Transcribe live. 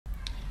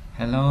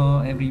Hello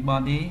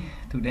everybody,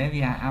 today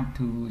we are up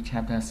to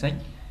chapter 6,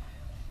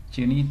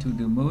 Journey to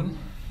the Moon,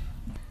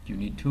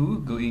 Unit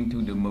 2, Going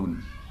to the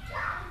Moon.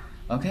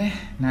 Okay,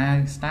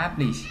 now start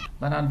please,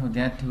 but don't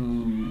forget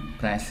to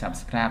press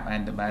subscribe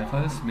and the bell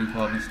first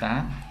before we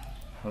start.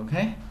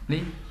 Okay,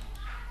 please.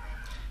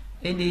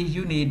 In this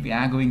unit we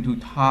are going to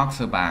talk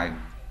about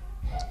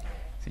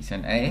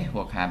Section A,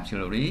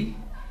 vocabulary,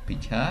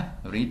 picture,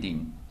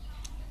 reading.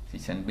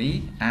 Section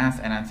B, ask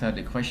and answer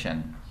the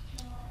question.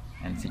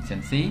 And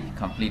section C,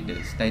 complete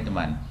the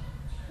statement.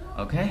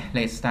 Okay,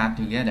 let's start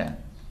together.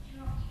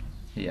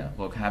 Here,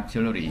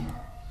 vocabulary.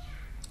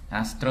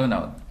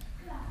 Astronaut.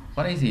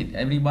 What is it?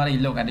 Everybody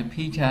look at the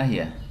picture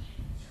here.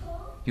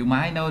 You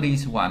might know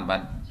this one,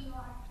 but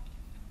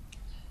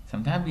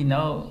sometimes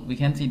we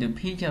can see the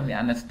picture, we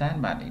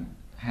understand, but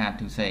it's hard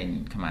to say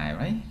in Khmer,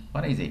 right?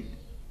 What is it?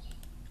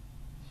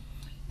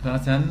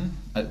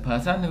 A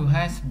person who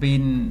has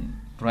been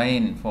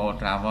trained for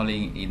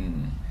traveling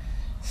in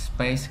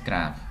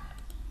spacecraft.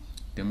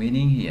 The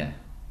meaning here,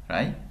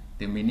 right?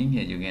 The meaning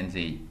here you can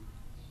see.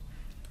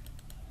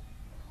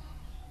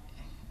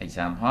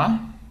 Example.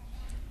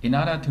 In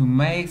order to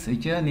make a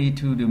journey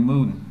to the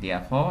moon,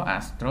 therefore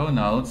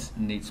astronauts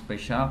need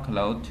special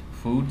clothes,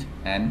 food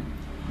and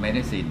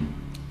medicine.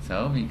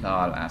 So we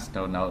call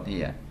astronaut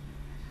here.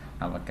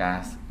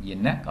 Avakas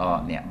Yinak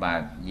or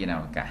Nekbag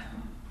Yinavaka.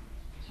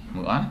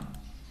 Move on.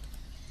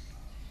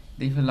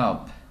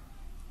 Develop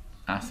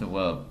as a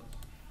verb.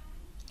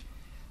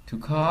 To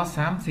cause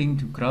something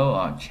to grow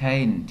or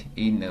change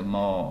in a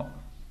more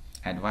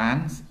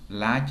advanced,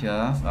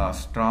 larger or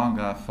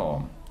stronger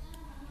form.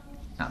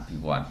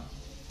 One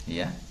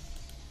here.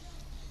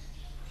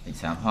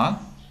 Example.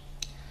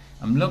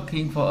 I'm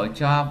looking for a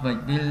job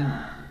that will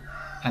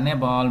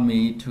enable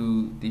me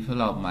to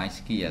develop my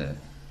skill.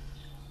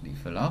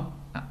 Develop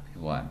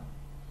one.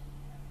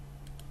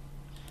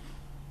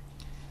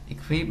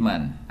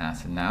 Equipment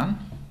as a noun.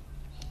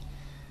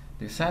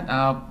 The set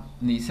of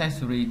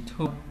necessary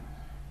tools,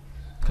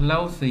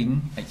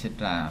 clothing,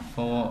 etc.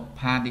 for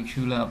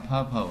particular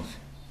purpose.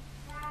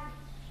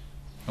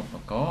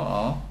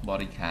 Or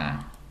body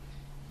car.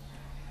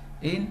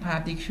 In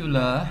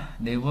particular,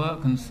 they were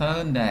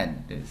concerned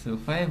that the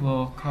surface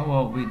was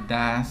covered with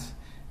dust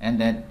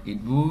and that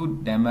it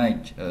would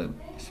damage a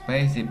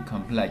spaceship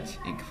complex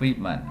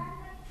equipment.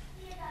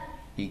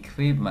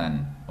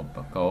 Equipment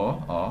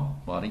or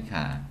body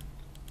car.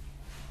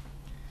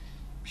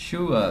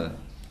 Fuel.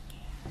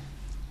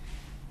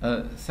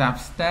 A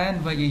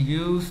substance which is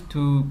used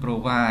to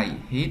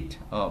provide heat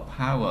or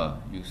power,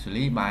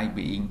 usually by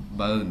being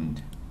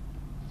burned.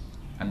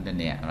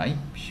 Underneath, right?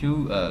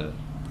 Fuel.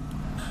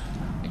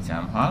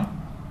 Example.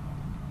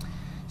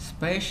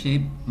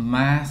 Spaceship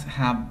must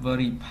have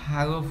very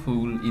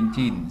powerful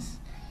engines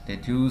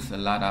that use a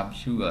lot of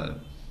fuel.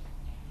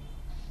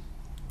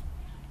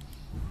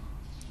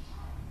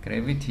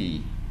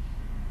 Gravity.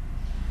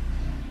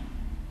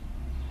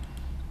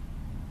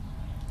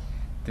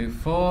 The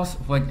force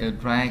which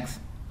attracts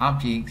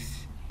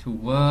objects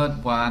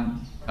toward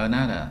one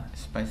another,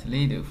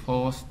 especially the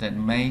force that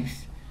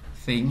makes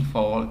things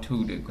fall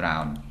to the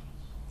ground.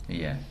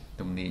 Here,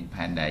 Tumni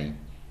Panday.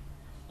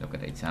 Look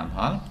at the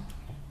example.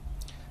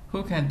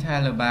 Who can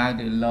tell about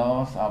the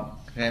laws of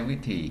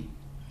gravity?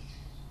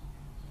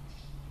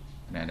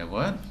 Another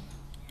word.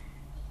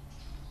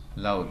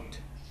 Load.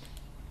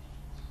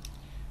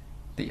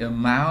 The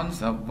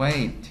amounts of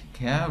weight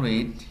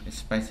carried,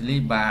 especially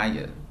by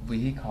a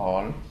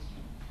vehicle,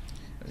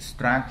 a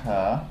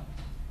structure,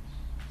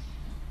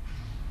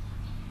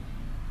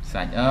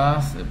 such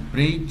as a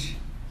bridge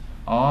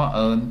or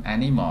an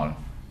animal.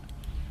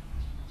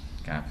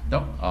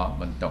 Kaptok or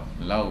bentuk.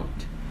 Load.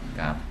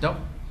 Kaptok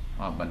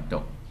or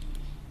bentuk.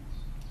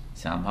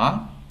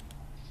 Example.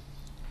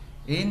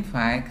 In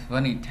fact,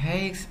 when it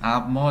takes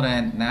up more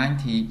than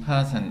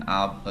 90%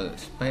 of a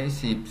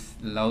spaceship's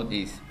load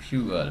is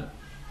fuel.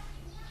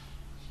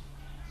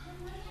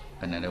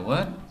 Another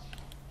word.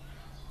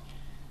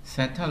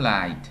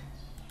 Satellite.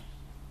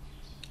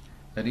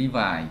 A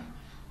device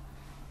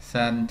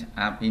sent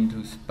up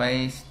into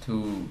space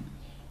to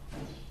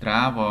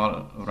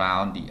travel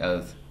around the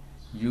Earth,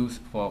 used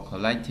for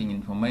collecting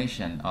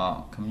information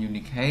or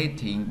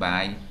communicating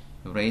by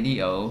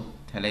radio,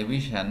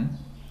 television,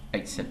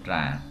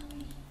 etc.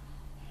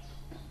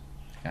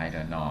 I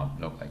don't know.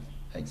 Look at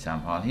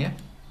example here.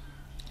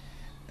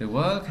 The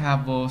World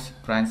Cup was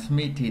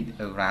transmitted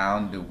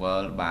around the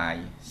world by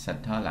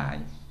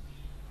satellite.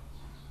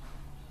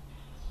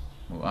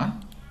 Move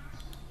on.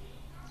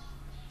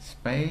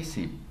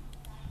 Spaceship.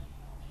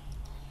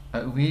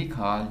 A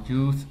vehicle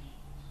used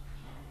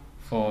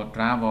for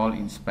travel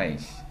in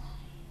space.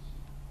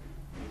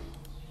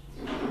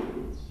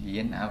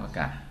 Yen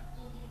Avaka.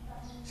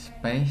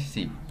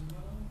 Spaceship.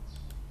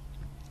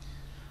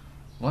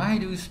 Why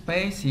do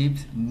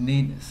spaceships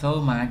need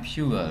so much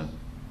fuel?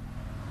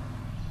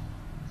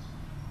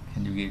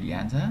 Can you give the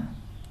answer?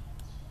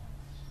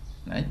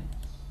 Right?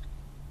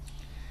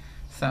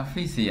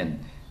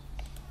 Sufficient.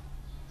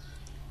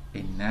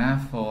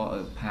 Enough for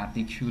a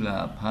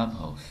particular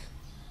purpose.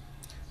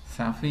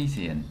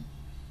 sufficient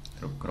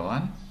គ្រប់គ្រា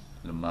ន់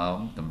ល្មម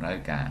តម្រូវ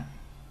ការ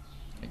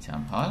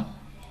example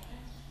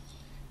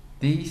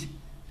this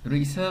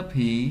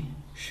recipe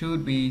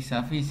should be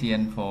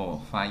sufficient for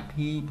 5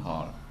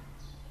 people.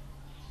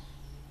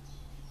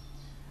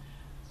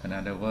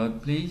 Another word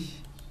please.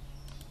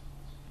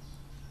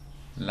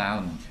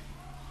 Launch.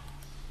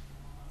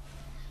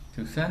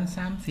 To send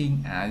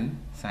something out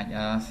such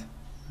as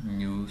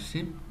new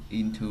ship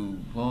into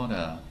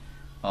water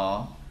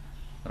or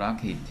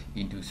rocket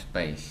into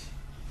space.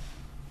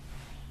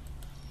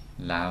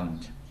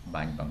 Launch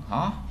បាញ់បង្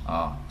ហោះ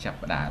or ចាប់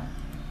ផ្ដើម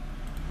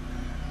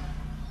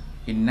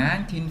In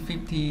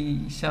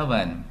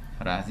 1957,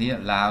 Russia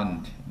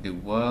launched the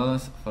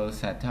world's first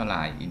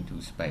satellite into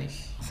space.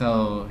 So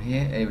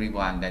here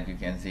everyone that you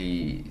can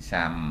see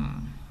some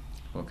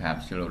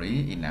vocabulary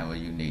in our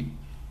unit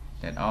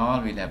that all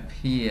will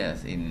appear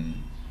in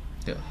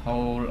the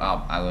whole of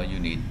our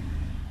unit.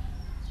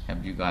 Have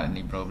you got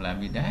any problem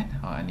with that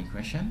or any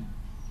question?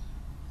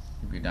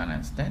 If you don't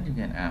understand, you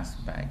can ask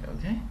back,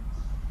 okay?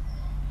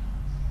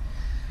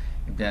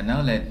 If there are no,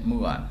 let's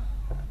move on.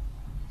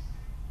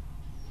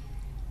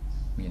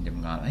 មានច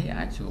ម្ងល់អី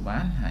អាចសួរបា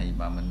នហើយ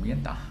បើមិនមាន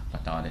តោះប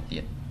ន្តទៅទៀ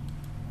ត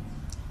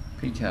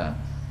Picture.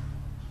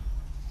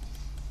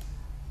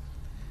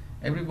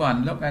 Everyone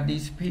look at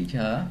this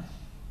picture.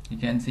 You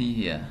can see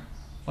here.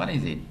 What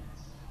is it?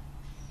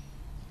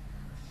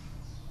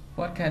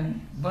 What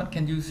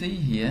can you see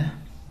here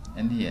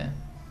and here?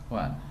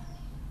 What?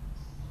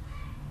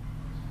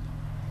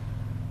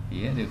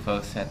 Here the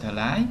first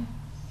satellite.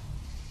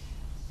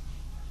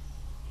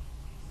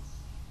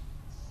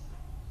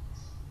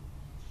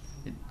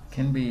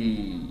 Can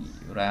be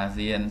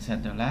Russian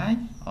satellite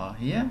or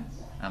here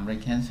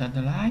American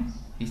satellite.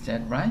 Is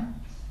that right?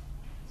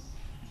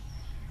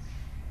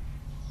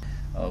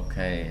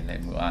 Okay,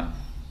 let's move on.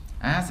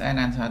 Ask and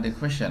answer the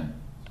question.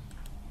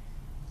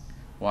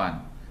 1.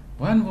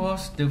 When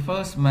was the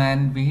first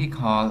manned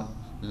vehicle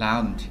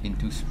launched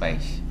into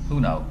space? Who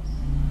knows?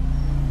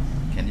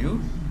 Can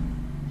you?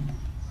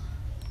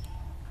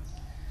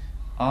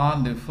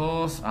 On the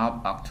 4th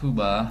of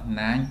October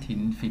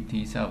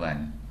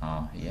 1957.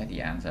 Oh, here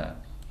the answer.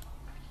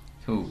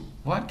 2.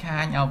 What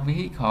kind of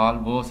vehicle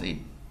was it?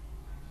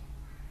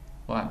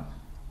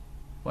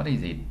 What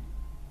is it?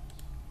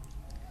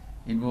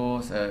 It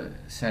was a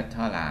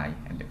satellite,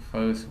 and the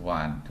first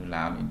one to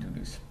launch into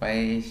the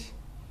space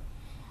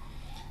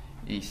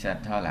is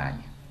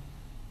satellite.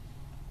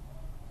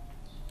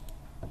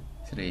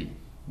 3.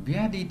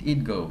 Where did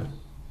it go?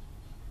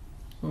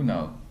 Who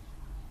knows?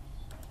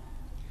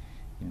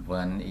 It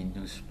went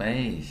into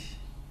space.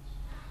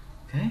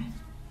 Okay?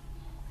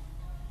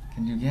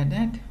 Can you get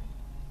that?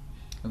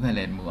 Okay,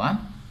 let's move on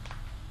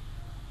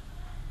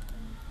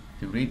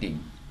to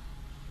reading.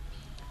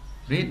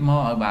 Read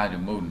more about the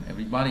moon.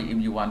 Everybody,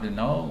 if you want to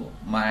know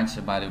much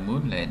about the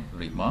moon, let's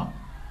read more.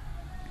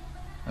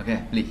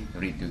 Okay, please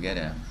read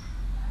together.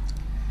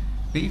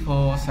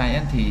 Before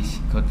scientists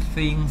could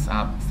think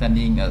of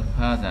sending a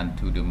person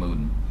to the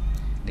moon,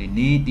 they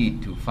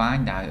needed to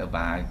find out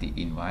about the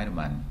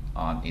environment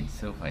on its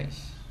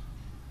surface.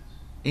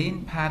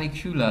 In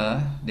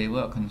particular, they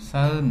were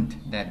concerned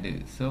that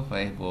the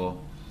surface was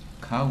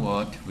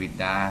covered with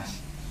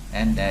dust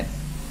and that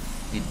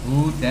it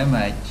would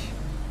damage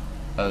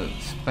a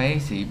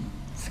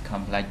spaceship's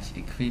complex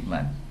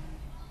equipment.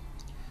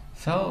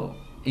 So,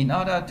 in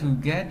order to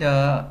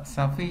gather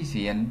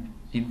sufficient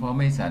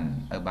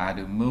information about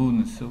the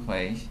moon's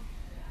surface,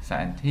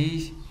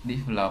 scientists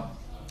developed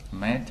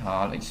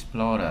metal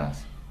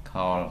explorers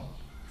called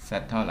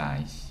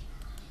satellites.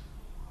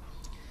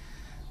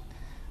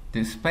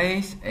 The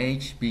space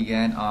age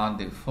began on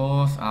the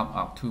 4th of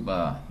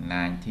October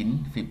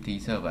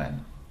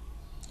 1957.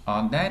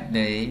 On that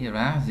day,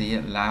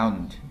 Russia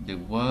launched the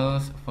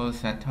world's first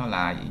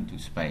satellite into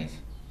space.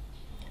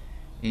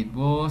 It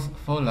was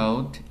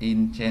followed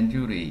in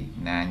January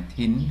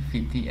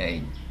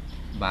 1958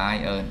 by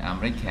an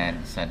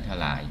American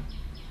satellite.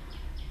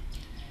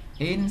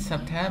 In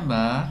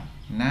September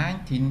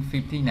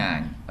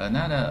 1959,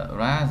 another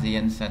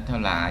Russian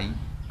satellite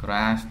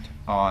crashed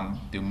on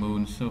the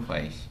moon's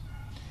surface.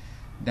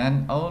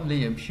 Then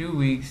only a few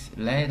weeks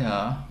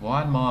later,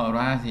 one more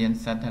Russian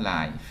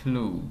satellite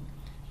flew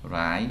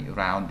right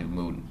round the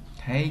moon,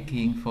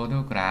 taking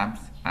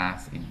photographs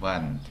as it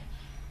went.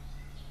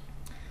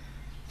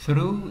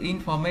 Through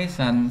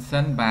information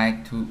sent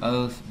back to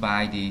Earth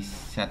by these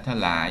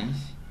satellites,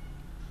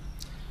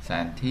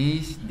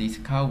 scientists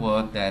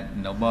discovered that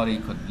nobody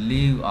could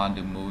live on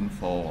the moon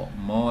for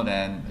more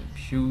than a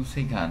few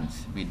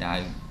seconds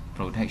without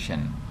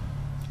protection.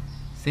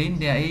 Since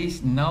there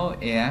is no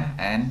air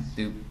and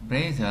the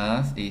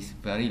pressure is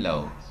very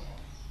low,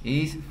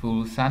 in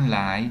full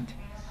sunlight,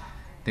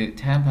 the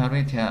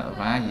temperature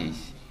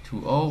rises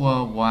to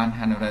over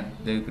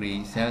 100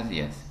 degrees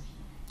Celsius.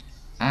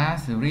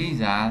 As a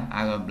result,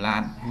 our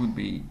blood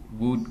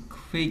would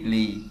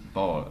quickly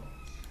boil.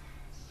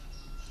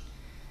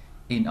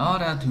 In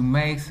order to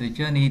make the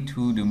journey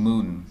to the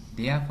moon,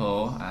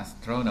 therefore,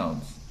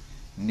 astronauts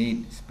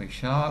need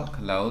special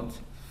clothes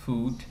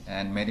food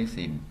and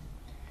medicine.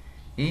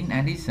 In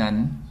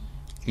addition,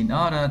 in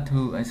order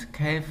to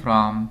escape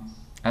from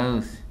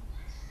Earth's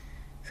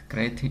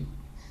gravity,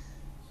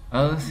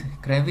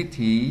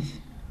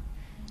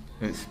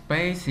 a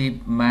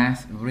spaceship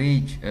must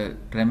reach a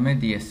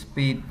tremendous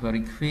speed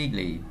very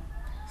quickly.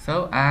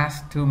 So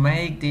as to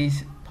make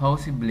this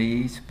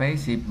possible,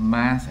 spaceship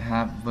must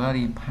have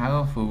very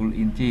powerful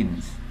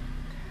engines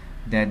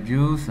that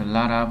use a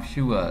lot of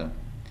fuel.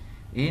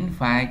 In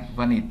fact,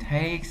 when it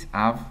takes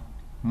off,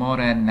 more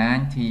than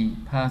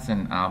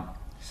 90% of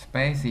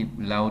spaceship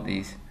load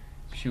is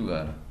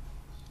fuel.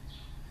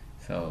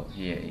 So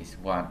here is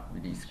what we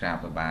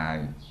describe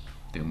about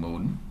the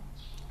moon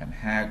and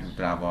how to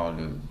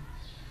travel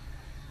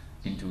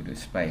into the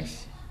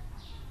space.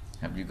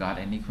 Have you got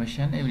any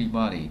question,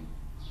 everybody?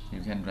 You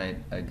can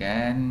read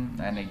again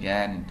and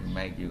again to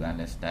make you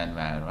understand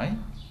well, right?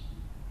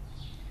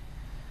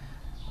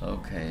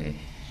 Okay,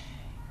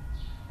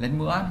 let's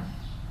move on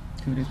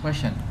to the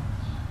question.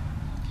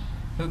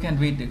 Who can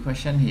read the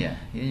question here?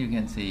 Here you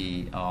can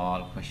see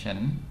all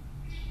questions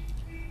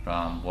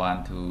from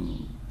 1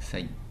 to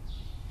 6.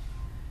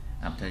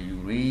 After you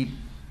read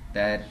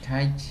that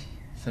text,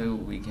 so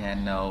we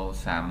can know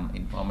some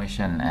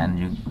information and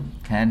you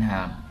can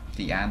have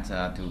the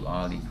answer to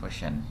all the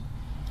questions.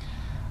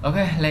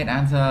 Okay, let's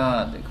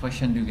answer the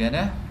question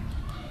together.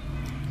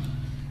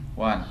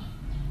 1.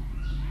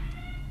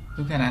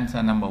 Who can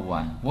answer number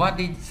 1? What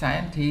did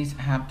scientists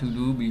have to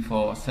do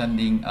before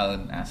sending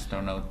an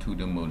astronaut to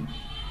the moon?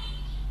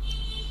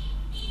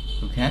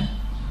 Who can?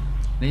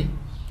 Please.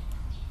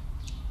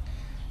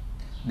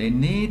 They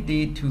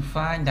needed to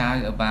find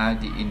out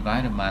about the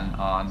environment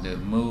on the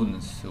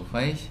moon's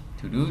surface.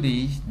 To do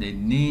this, they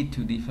need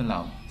to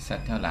develop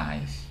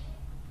satellites.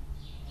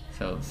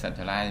 So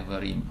satellites are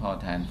very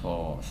important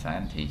for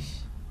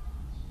scientists.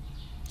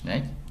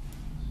 Next,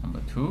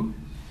 number 2.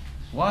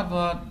 What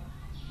were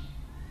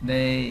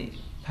they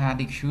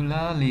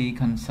particularly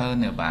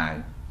concerned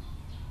about?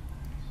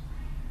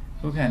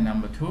 Who can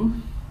number 2?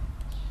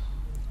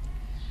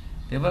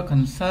 They were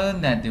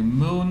concerned that the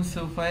moon's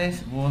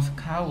surface was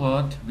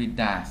covered with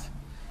dust,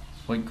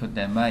 which could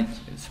damage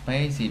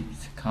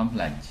spaceship's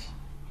complex.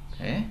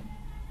 Okay.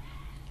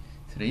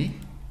 3.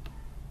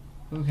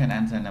 Who can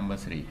answer number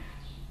 3?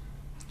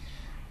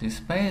 The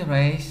space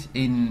race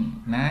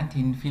in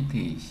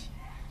 1950s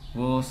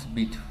was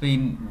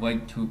between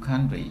which two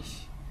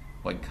countries?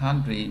 What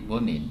country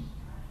won it?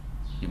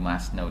 You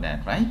must know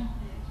that, right?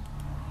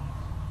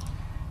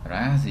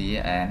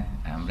 Russia and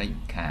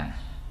America.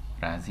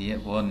 Russia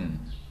won.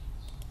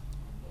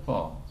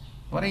 4.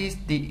 What is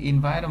the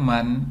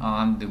environment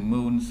on the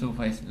moon's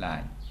surface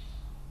like?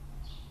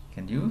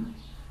 Can you?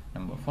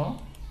 Number 4.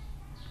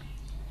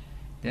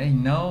 There is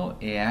no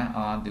air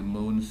on the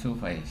moon's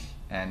surface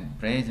and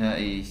pressure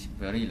is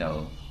very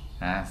low.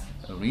 As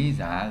a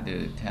result,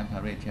 the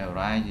temperature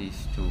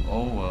rises to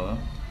over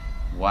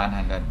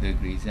 100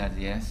 degrees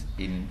Celsius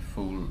in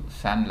full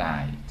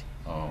sunlight,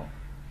 or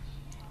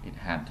it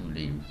had to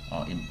live,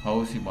 or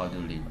impossible to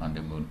live on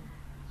the moon.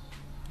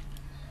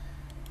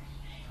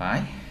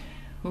 5.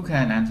 Who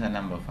can answer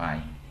number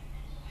 5?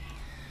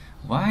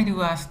 Why do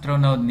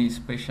astronauts need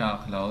special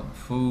clothes,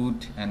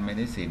 food and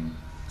medicine?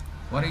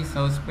 What is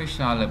so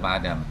special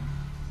about them?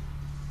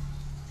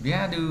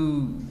 Where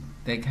do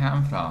they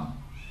come from?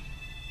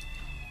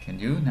 Can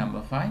you?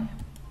 Number 5.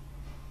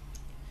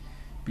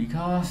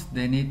 Because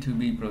they need to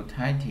be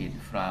protected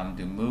from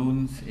the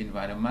moon's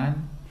environment.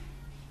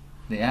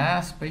 They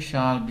are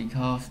special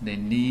because they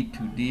need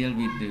to deal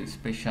with the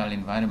special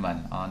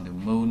environment on the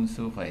moon's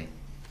surface.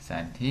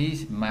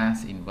 Scientists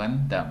must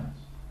invent them.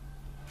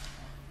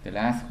 The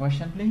last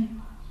question, please.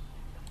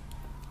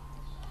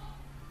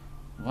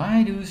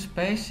 Why do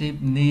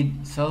spaceships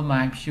need so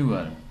much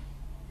fuel?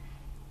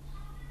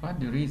 What's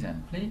the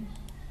reason, please?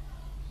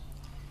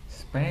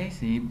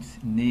 Spaceships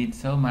need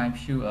so much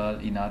fuel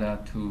in order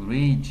to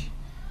reach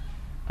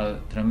a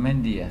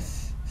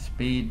tremendous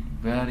speed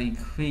very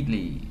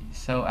quickly,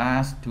 so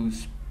as to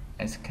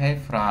escape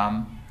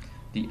from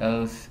the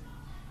Earth's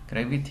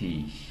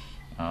gravity.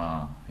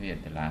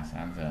 Here's the last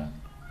answer.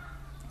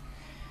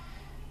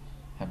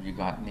 Have you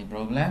got any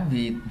problem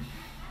with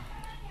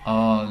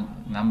all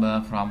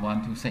number from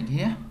 1 to 6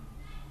 here?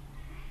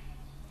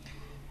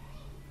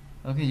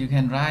 Okay, you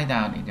can write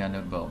down in your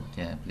notebook,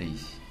 yeah,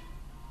 please.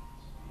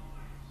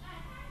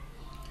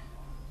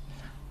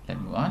 Let's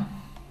move on.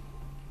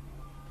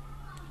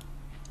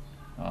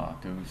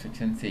 To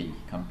section C,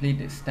 complete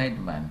the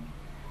statement.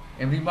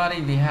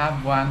 Everybody, we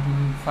have 1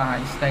 to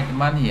 5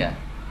 statement here.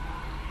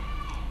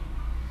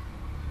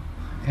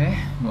 Okay,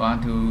 move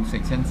on to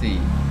section C.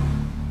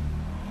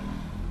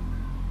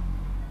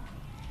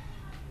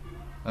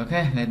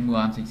 Okay, let's move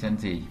on to section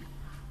C.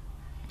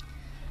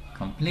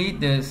 Complete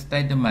the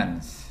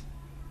statements.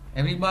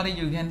 Everybody,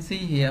 you can see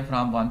here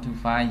from 1 to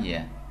 5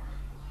 here.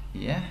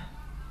 Here,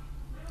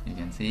 you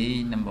can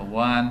see number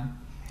 1,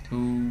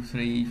 2,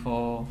 3,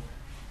 4,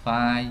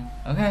 5.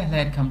 Okay,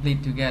 let's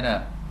complete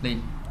together,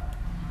 please.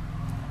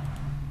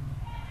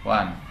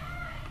 1.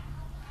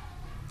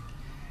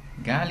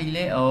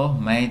 Galileo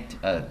made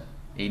Earth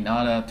in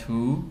order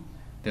to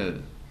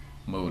the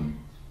moon.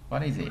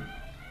 What is it?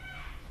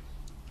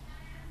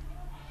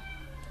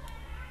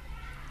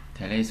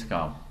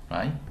 Telescope,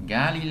 right?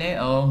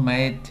 Galileo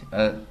made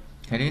a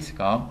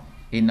telescope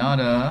in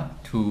order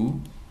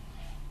to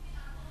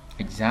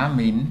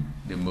examine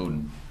the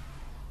moon.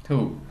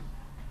 2.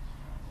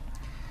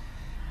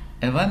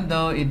 Even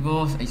though it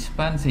was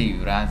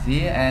expensive,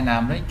 Russia and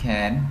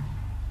America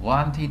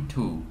wanted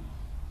to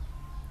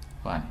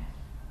 1.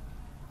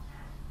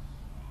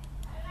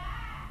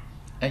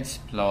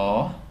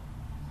 Explore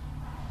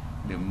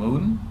the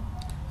moon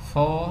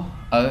for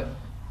a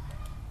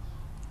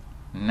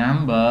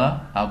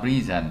number of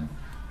reasons.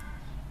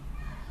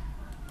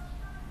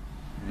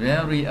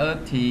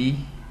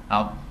 Variety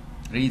of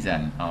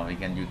reasons, or we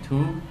can use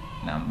 2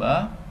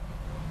 number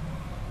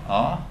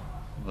or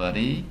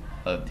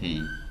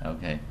variety.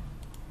 Okay.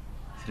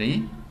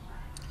 3.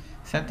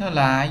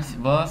 Satellites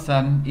were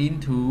sent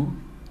into,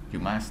 you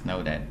must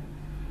know that,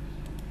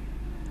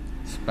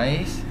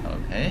 space,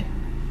 okay,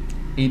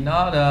 in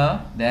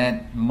order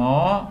that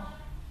more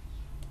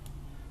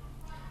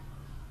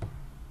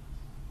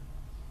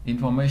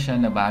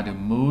information about the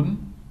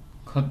moon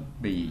could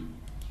be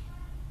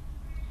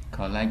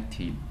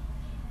collected.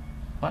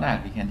 What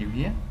else we can do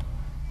here?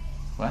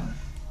 What?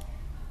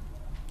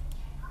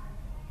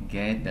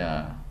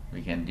 Gather.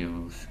 We can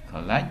use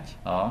collect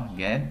or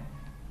get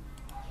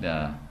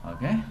the.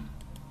 Okay.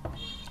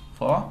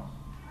 4.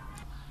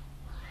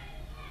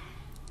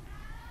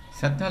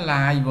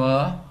 Satellites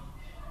were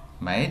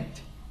made.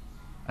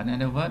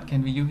 Another word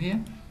can we use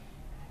here?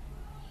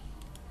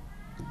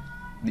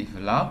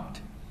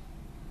 Developed.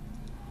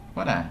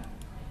 What are?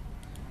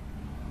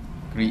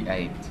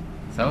 Create.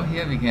 So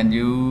here we can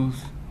use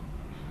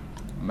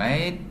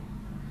made,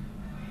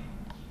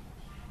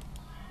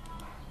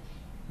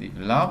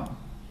 develop,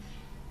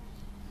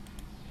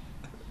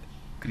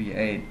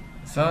 create,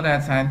 so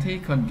that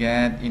scientists could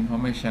get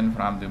information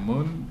from the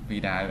moon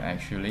without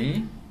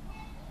actually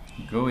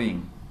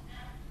going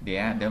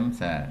there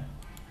themselves.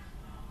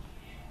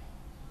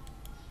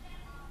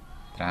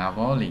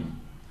 Traveling.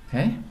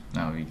 Okay,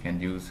 now we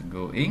can use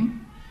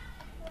going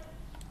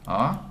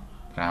or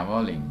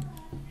traveling.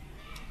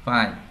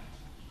 5.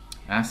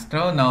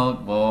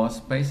 Astronaut wore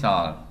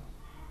special.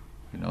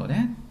 You know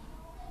that?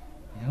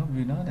 I hope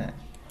you know that.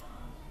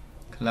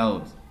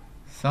 Clothes,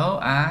 so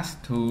as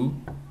to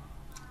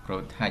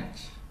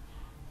protect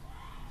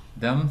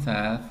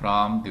themselves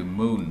from the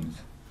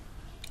moon's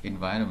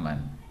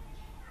environment.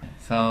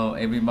 So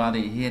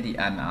everybody, here the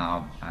end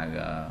of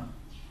our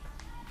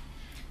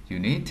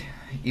unit.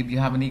 If you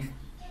have any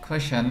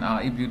question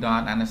or if you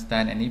don't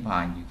understand any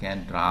point, you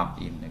can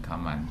drop in the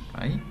comment,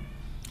 right?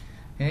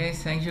 Okay,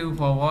 thank you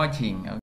for watching.